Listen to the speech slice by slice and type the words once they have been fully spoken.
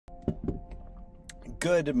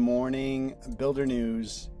Good morning, Builder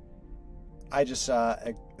News. I just saw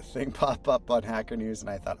a thing pop up on Hacker News and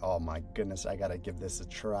I thought, oh my goodness, I gotta give this a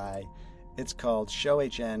try. It's called Show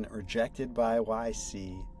HN Rejected by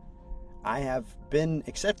YC. I have been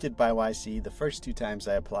accepted by YC the first 2 times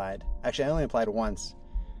I applied. Actually, I only applied once.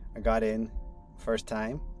 I got in first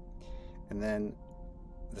time, and then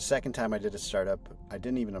the second time I did a startup, I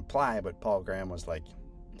didn't even apply, but Paul Graham was like,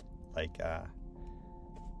 you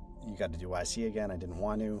got to do YC again. I didn't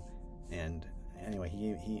want to, and anyway,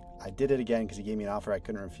 I did it again because he gave me an offer I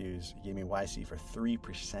couldn't refuse. He gave me YC for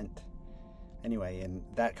 3%. Anyway, and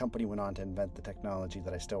that company went on to invent the technology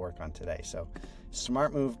that I still work on today. So,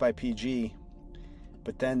 smart move by PG,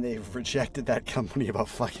 but then they've rejected that company about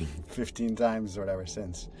fucking 15 times or whatever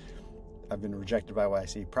since. I've been rejected by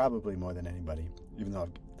YC probably more than anybody, even though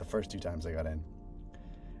the first 2 times I got in.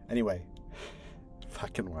 Anyway,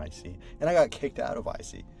 fucking YC. And I got kicked out of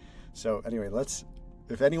YC. So anyway,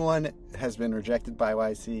 if anyone has been rejected by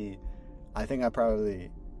YC, I think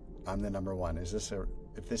I'm the number one.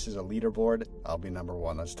 If this is a leaderboard, I'll be number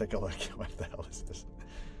 1. Let's take a look. What the hell is this?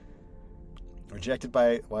 Rejected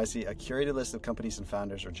by YC, a curated list of companies and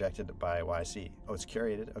founders rejected by YC. Oh, it's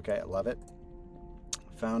curated. Okay, I love it.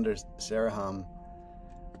 Founders, Sarah Hum.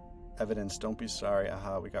 Evidence, don't be sorry.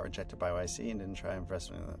 Aha, we got rejected by YC and didn't try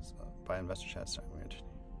investment by investor chat. Sorry, weird.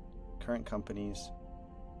 Current companies.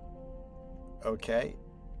 Okay.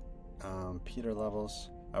 Peter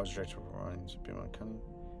Levels. I was rejected for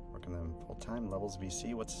working them full time. Levels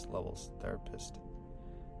VC. What's Levels? Therapist.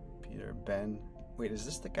 Peter Ben. Wait, is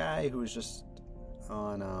this the guy who was just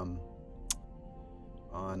on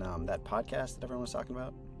that podcast that everyone was talking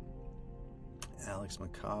about? Alex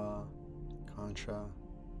McCaw, Contra.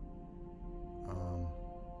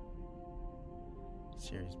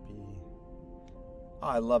 Series B. Oh,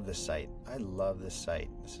 I love this site.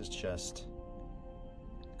 This is just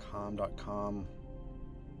com.com.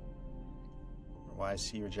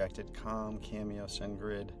 YC rejected. Com, Cameo,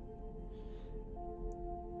 SendGrid.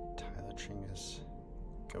 Tyler Tringus.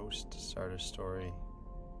 Ghost Starter Story.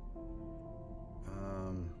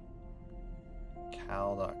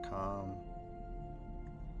 Cal.com.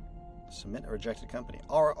 Submit a rejected company.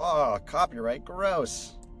 Oh, copyright.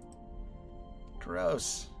 Gross.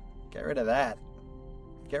 Get rid of that.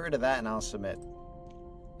 And I'll submit.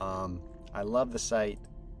 I love the site.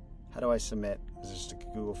 How do I submit? Is this just a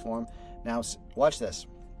Google form? Now, watch this.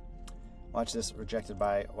 Rejected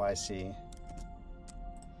by YC.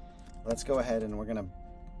 Let's go ahead and we're going to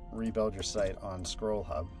rebuild your site on Scroll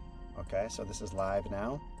Hub. Okay, so this is live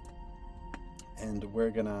now. And we're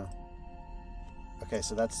going to... Okay,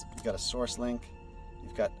 so you've got a source link.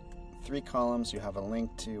 You've got 3 columns. You have a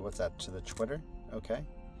link to, what's that, to the Twitter. Okay.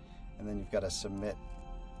 And then you've got to submit.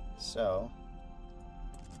 So,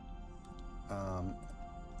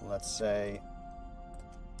 let's say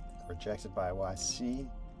rejected by YC.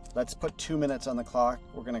 Let's put 2 minutes on the clock.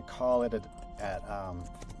 We're going to call it at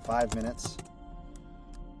 5 minutes.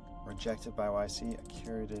 Rejected by YC, a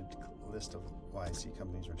curated list of YC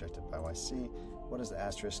companies rejected by YC. What does the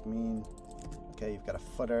asterisk mean? Okay, you've got a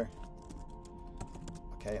footer.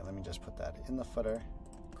 Okay, let me just put that in the footer.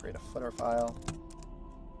 Create a footer file.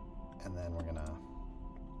 And then we're gonna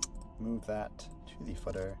move that to the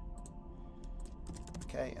footer.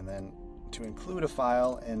 Okay, and then to include a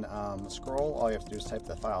file in Scroll, all you have to do is type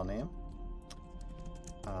the file name.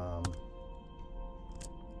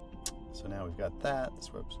 So now we've got that.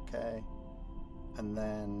 This web's okay. And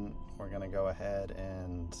then we're gonna go ahead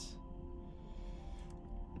and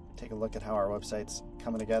take a look at how our website's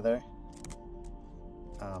coming together.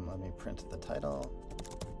 Let me print the title.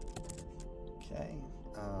 Okay.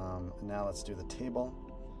 Now let's do the table.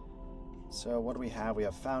 So what do we have? We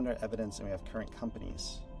have founder, evidence, and we have current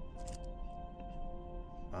companies.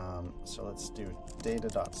 So let's do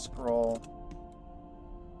data.scroll.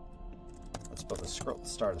 Let's build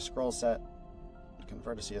start a scroll set.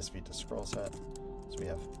 Convert a CSV to scroll set. So we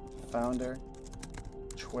have founder,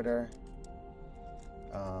 Twitter,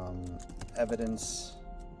 evidence,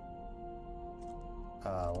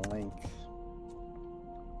 link,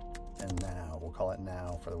 and now. We'll call it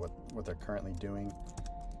now for what they're currently doing.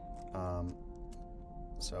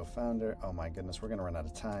 So founder, oh my goodness, we're gonna run out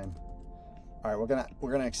of time. All right,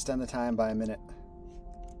 we're gonna extend the time by a minute.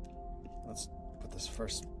 Let's put this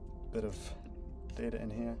first bit of data in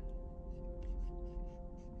here.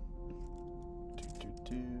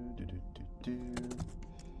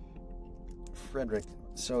 Frederick.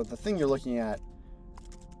 So the thing you're looking at,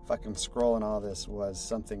 fucking scrolling all this, was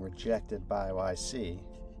something rejected by YC.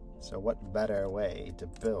 So what better way to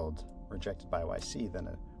build rejected by YC than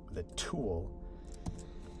with a tool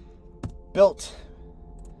built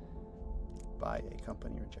by a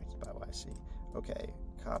company rejected by YC. Okay,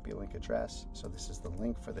 copy link address. So this is the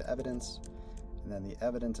link for the evidence. And then the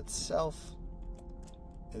evidence itself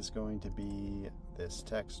is going to be this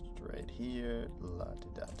text right here. La da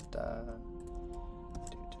da da.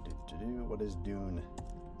 What is Dune?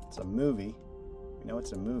 It's a movie. We know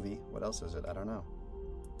it's a movie. What else is it? I don't know.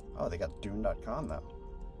 Oh, they got Dune.com though.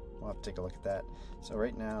 We'll have to take a look at that. So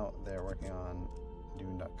right now they're working on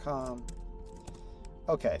Dune.com.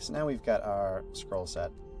 Okay, so now we've got our scroll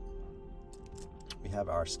set. We have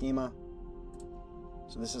our schema.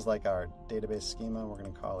 So this is like our database schema. We're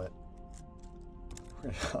going to call it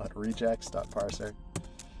rejects.parser.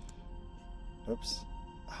 Oops.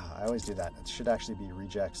 I always do that. It should actually be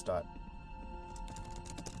rejects.parsers.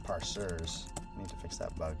 I need to fix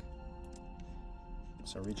that bug.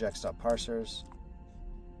 So rejects.parsers.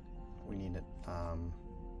 We need it.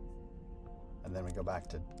 And then we go back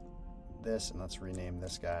to this, and let's rename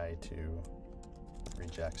this guy to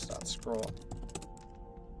rejects.scroll.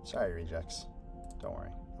 Sorry, rejects. Don't worry.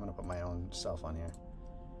 I'm going to put my own self on here.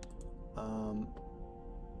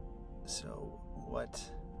 So what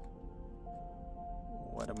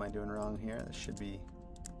am I doing wrong here? This should be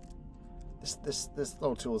this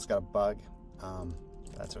little tool's got a bug.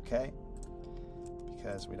 That's okay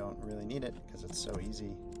because we don't really need it because it's so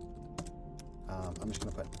easy. I'm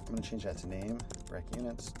gonna change that to name, rec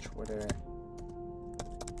units, Twitter,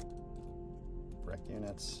 rec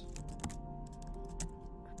units,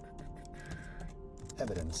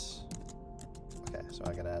 evidence. Okay, so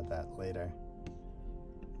I gotta add that later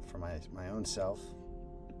for my own self.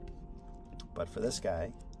 But for this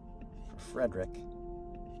guy, for Frederick,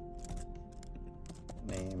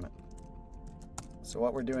 name. So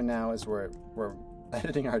what we're doing now is we're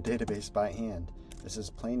editing our database by hand. This is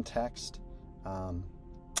plain text.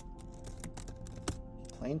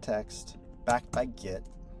 Plain text backed by Git.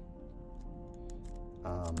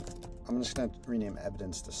 I'm just going to rename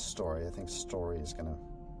evidence to story. I think story is going to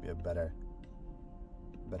be a better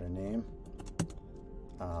name.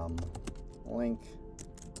 Link,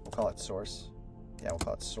 we'll call it source. Yeah, we'll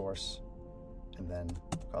call it source, and then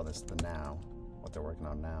we'll call this the now, what they're working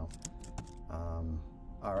on now.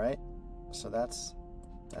 All right, so that's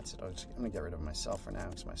it. I'm going to get rid of myself for now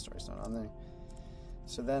because my story's not on there.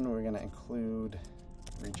 So then we're going to include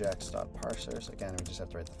rejects.parsers. Again, we just have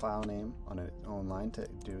to write the file name on its own line to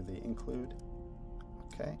do the include.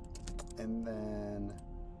 Okay, and then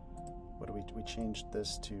what do we changed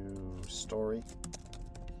this to story.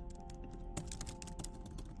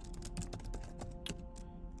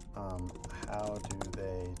 How do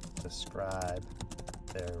they describe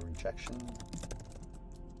their rejection?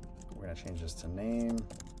 We're going to change this to name.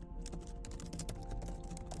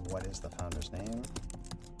 What is the founder's name?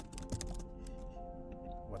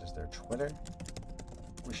 What is their Twitter?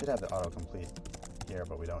 We should have the autocomplete here,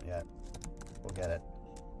 but we don't yet. We'll get it.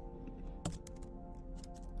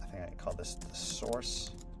 I think I call this the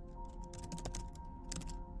source.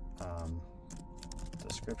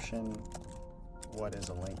 Description. What is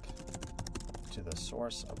a link to the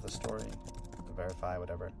source of the story? To verify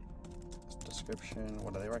whatever. Description.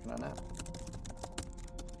 What are they working on now?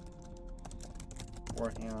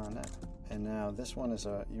 Working on it. And now this one is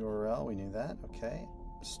a URL. We knew that. Okay.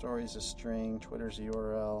 Story is a string. Twitter's a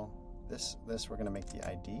URL. This we're going to make the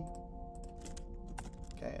ID.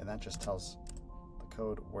 Okay, and that just tells the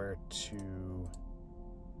code where to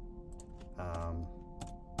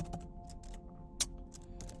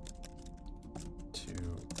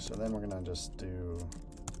so then we're going to just do,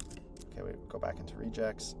 okay, we go back into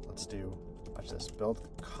rejects. Let's do, watch this, build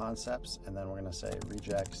concepts, and then we're going to say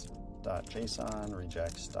rejects.json,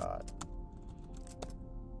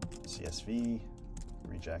 rejects.csv,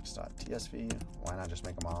 rejects.tsv. Why not just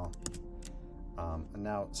make them all? And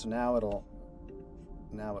now it will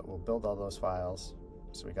build all those files.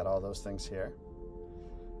 So we got all those things here.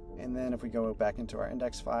 And then if we go back into our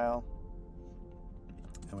index file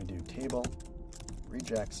and we do table,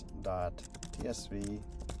 rejects.tsv,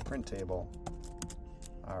 print table.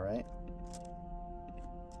 All right.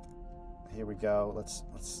 Here we go. Let's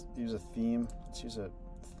use a theme. Let's use a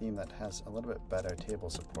theme that has a little bit better table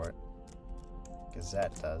support.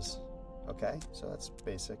 Gazette does. Okay, so that's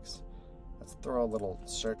basics. Let's throw a little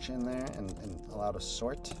search in there and allow to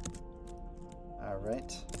sort. All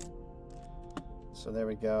right. So there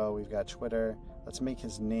we go. We've got Twitter. Let's make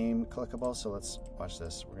his name clickable. So let's watch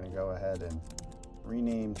this. We're going to go ahead and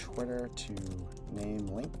rename Twitter to name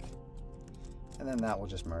link. And then that will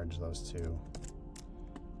just merge those two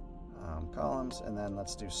columns. And then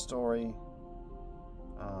let's do story.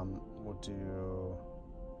 We'll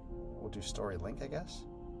do story link, I guess.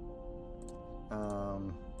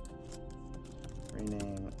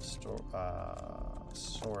 Rename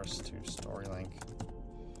source to story link.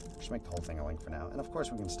 Just make the whole thing a link for now. And of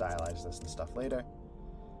course we can stylize this and stuff later.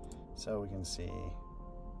 So we can see,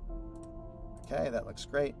 okay, that looks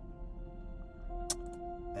great.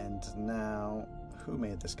 And now, who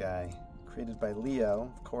made this guy? Created by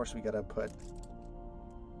Leo. Of course we gotta put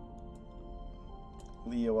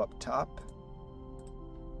Leo up top.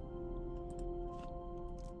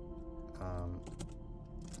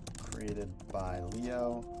 Created by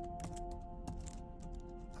Leo.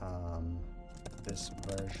 This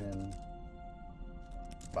version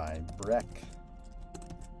by Breck.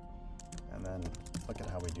 And then look at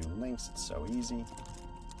how we do links. It's so easy.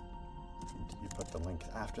 You put the link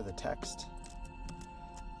after the text.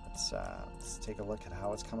 Let's take a look at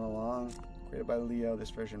how it's coming along. Created by Leo, this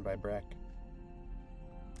version by Breck.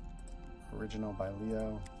 Original by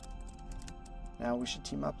Leo. Now we should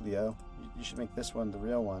team up, Leo. You should make this one the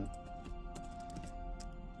real one.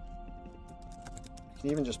 You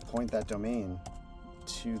can even just point that domain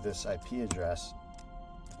to this IP address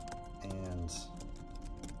and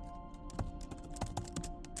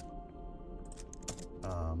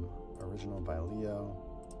original by Leo.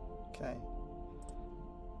 Okay.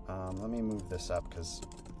 Let me move this up because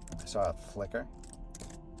I saw a flicker.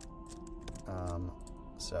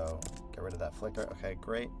 So get rid of that flicker. Okay,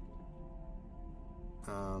 great.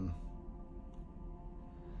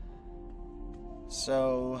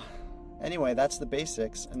 So anyway, that's the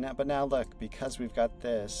basics. And now, but now look, because we've got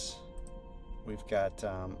this, we've got,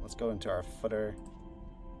 let's go into our footer.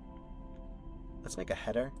 Let's make a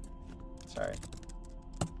header. Sorry.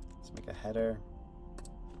 Let's make a header.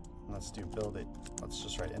 And let's do build it. Let's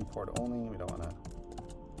just write import only. We don't want to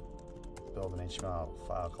build an HTML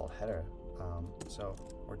file called header. So,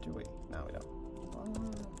 or do we? No, we don't.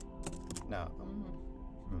 No.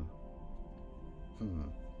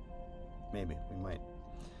 Maybe we might.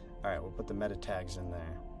 All right, we'll put the meta tags in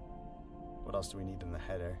there. What else do we need in the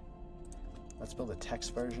header? Let's build a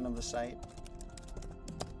text version of the site.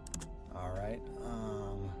 All right.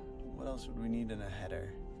 What else would we need in a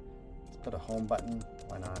header? Let's put a home button.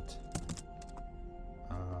 Why not?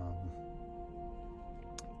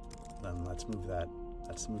 Then let's move that.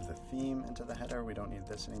 Let's move the theme into the header. We don't need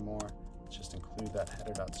this anymore. Let's just include that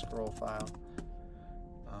header.scroll file.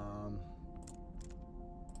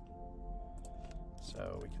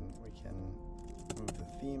 So we can move the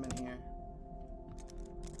theme in here.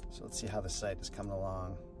 So let's see how the site is coming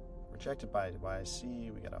along. Rejected by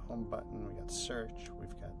YC. We got a home button. We got search.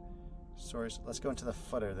 We've got source. Let's go into the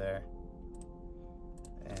footer there.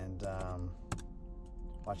 And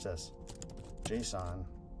watch this. JSON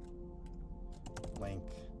link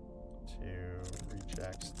to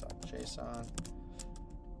rejects.json.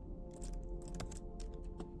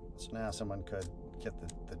 So now someone could get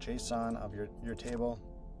the JSON of your table.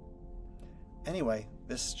 Anyway,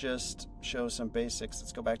 this just shows some basics.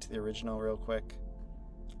 Let's go back to the original real quick.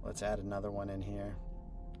 Let's add another one in here.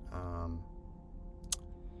 I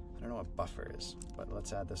don't know what buffer is, but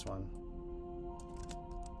let's add this one.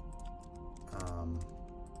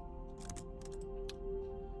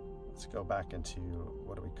 Let's go back into,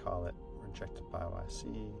 what do we call it?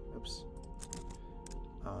 RejectedByYC. Oops.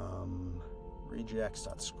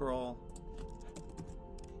 Rejects.scroll.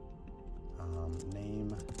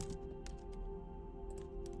 Name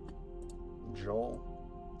Joel.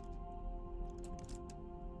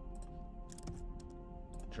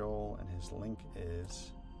 And his link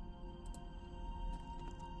is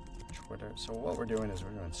Twitter. So what we're doing is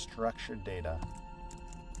we're doing structured data.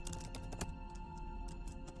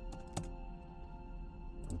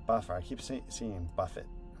 And buffer. I keep seeing Buffett.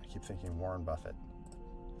 I keep thinking Warren Buffett.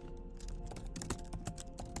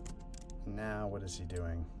 Now what is he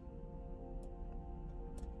doing?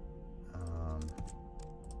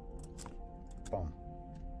 Boom.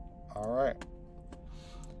 All right.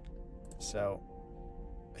 So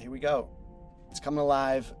here we go. It's coming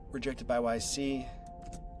alive. Rejected by YC.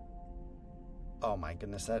 Oh my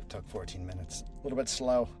goodness, that took 14 minutes. A little bit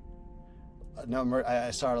slow. No,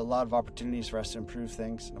 I saw a lot of opportunities for us to improve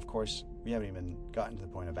things. And of course, we haven't even gotten to the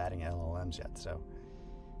point of adding LLMs yet. So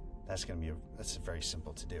that's going to be that's very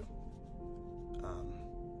simple to do.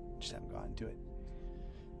 Just haven't gotten to it.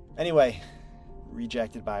 Anyway,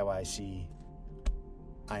 Rejected by YC.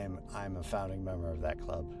 I'm a founding member of that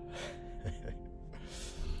club.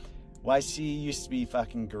 YC used to be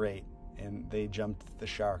fucking great, and they jumped the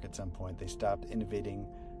shark at some point. They stopped innovating.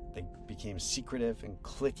 They became secretive and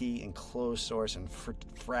clicky and closed source and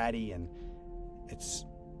fratty, and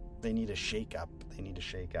they need a shake up. They need a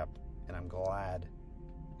shake up, and I'm glad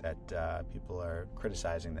that people are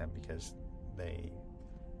criticizing them because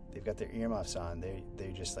they've got their earmuffs on.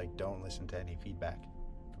 They just like don't listen to any feedback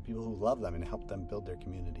from people who love them and help them build their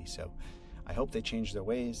community. So I hope they change their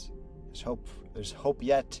ways. There's hope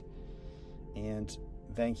yet. And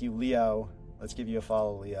thank you, Leo. Let's give you a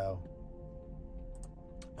follow, Leo,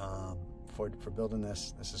 for building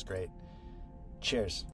this. This is great. Cheers.